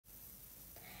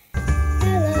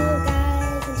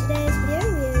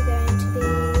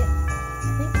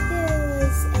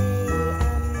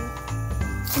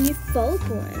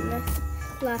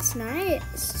last night,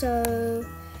 so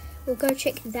we'll go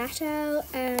check that out.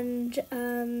 And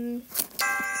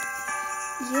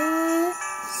yeah,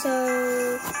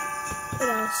 so what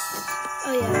else?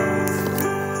 Oh yeah,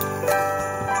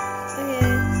 okay,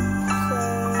 so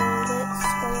let's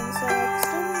go inside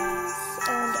upstairs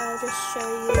and I'll just show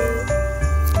you.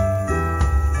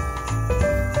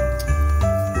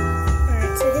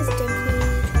 Alright, so here's Dinky,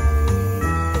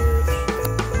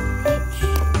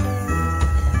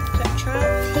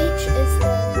 Charlie, Peach is the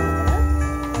mother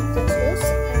of this horse,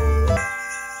 and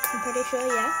I'm pretty sure,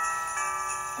 yeah.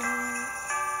 And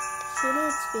she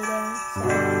needs feeding, so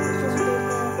let's just feed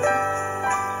her.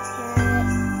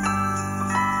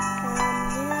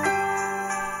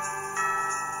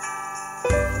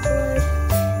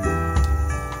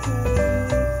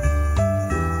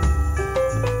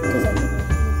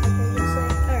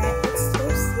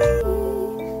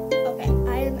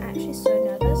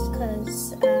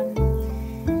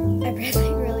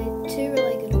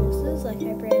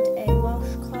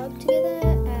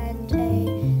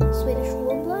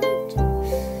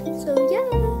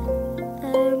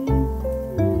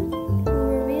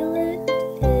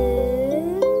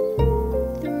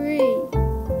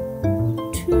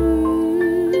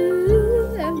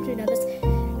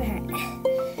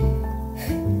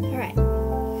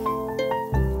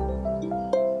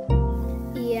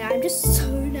 I'm just so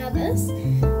nervous.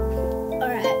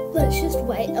 Alright, let's just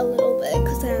wait a little bit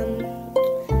because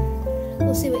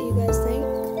we'll see what you guys think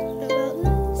about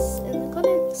this in the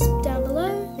comments down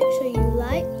below. Make sure you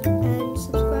like and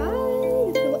subscribe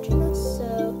if you're watching this. So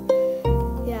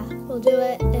yeah, we'll do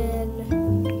it in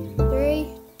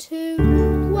 3,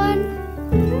 2, 1.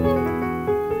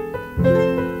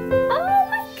 Oh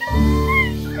my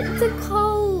gosh! It's a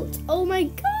colt! Oh my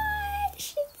gosh!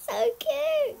 She's so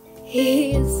cute!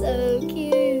 He is so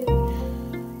cute.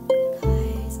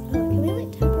 Guys, oh, can we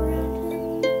like tap around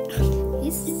him?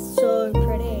 He's so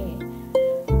pretty.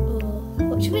 Oh,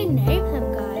 what should we name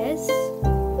him, guys?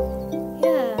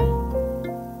 Yeah.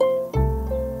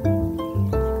 Oh my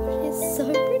gosh, he's so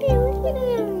pretty. Look at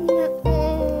him.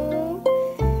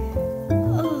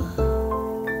 Oh. Oh.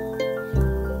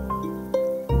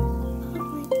 Oh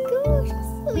my gosh,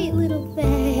 sweet little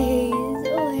face.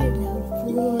 Oh, hello,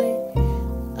 boy.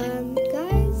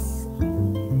 Guys,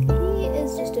 he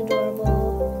is just adorable,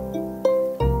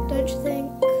 don't you think?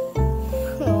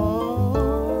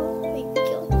 Oh my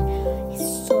gosh, he's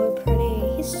so pretty.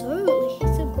 He's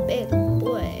a big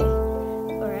boy.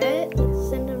 Alright, let's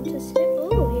send him to sleep.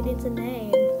 Oh, he needs a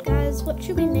name. Guys, what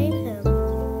should we name him?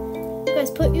 Guys,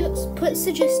 put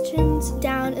suggestions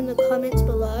down in the comments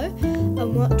below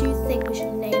on what do you think we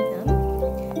should name him.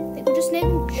 I think we'll just name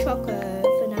him Choco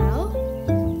for now,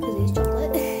 because he's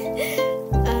chocolate.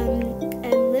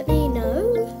 And let me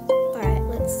know. Alright,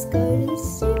 let's go to the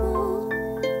stable.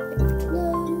 Wait for it to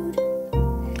load. Oh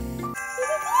my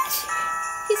gosh!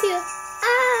 He's here!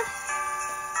 Ah!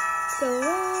 So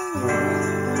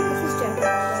this is Jagger, by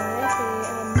the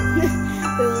way.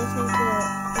 We were listening to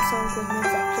a song called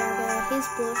Moves Like Jagger. He's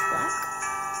bluish black.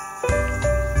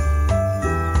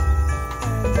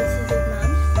 And this is his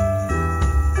mum.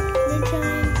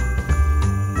 Moonshine.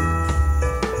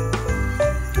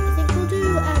 I think we'll do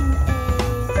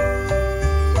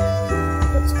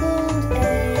what's called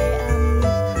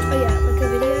oh yeah, like a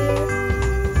video.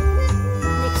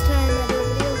 Next time I do a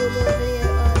video, we'll do a video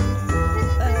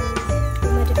on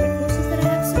all my different horses that I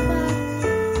have so far.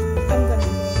 I'm gonna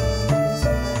do this.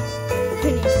 Who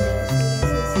needs to do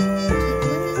this?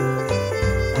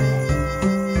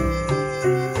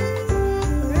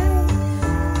 Alright.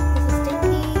 This is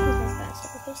Dinky. He's my first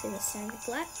ever horse. He's a standard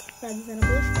black rather than a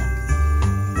bluish black.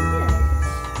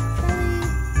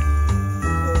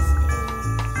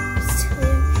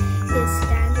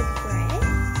 Standard grey.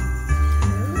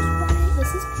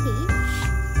 This is Peach.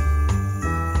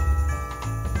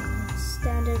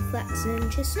 Standard flax and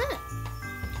chestnut.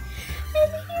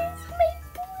 And here's my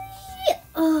boy.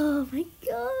 Oh my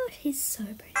gosh, he's so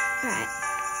pretty. Alright,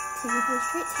 so look at his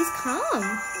traits. He's calm.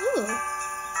 Ooh.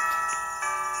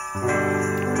 He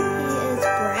is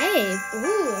brave.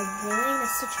 Ooh, a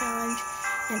willingness to challenge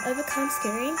and overcome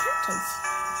scary encounters.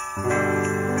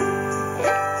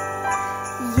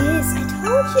 Yes, I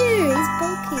told you! He's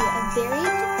bulky, a very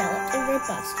developed and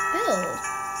robust build.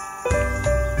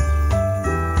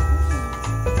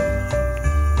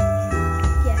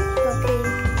 Yeah, bulky.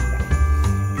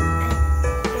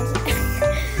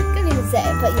 Couldn't even say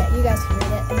it, but yeah, you guys can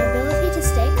read it. An ability to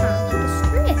stay calm under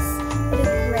stress, but a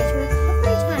greater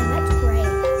recovery time. That's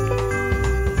great.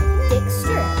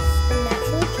 Dexterous, a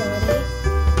natural agility,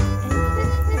 and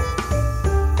quickness.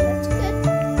 That's good.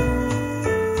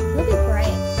 He'll be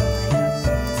great.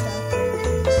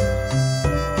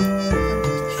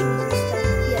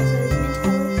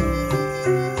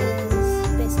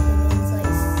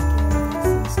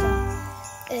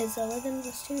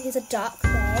 dark bay.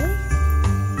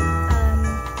 And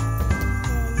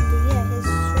yeah, his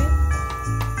strength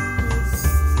is,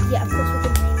 yeah, of course we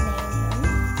can name him.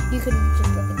 You can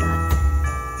just look at that.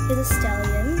 He's a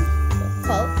stallion, or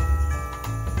colt,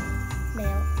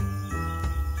 male.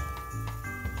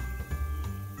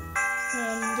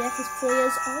 And yeah, he's 4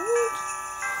 years old.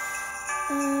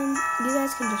 You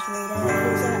guys can just read it.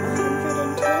 He's at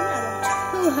 110 out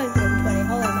of 220. Holy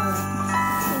moly.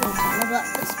 I need to level up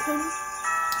this pony.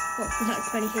 Well, not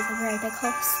pony, he's a very big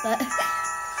horse, but...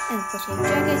 And of course we have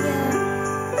Jagger here.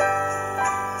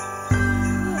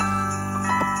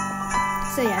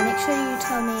 So yeah, make sure you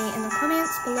tell me in the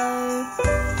comments below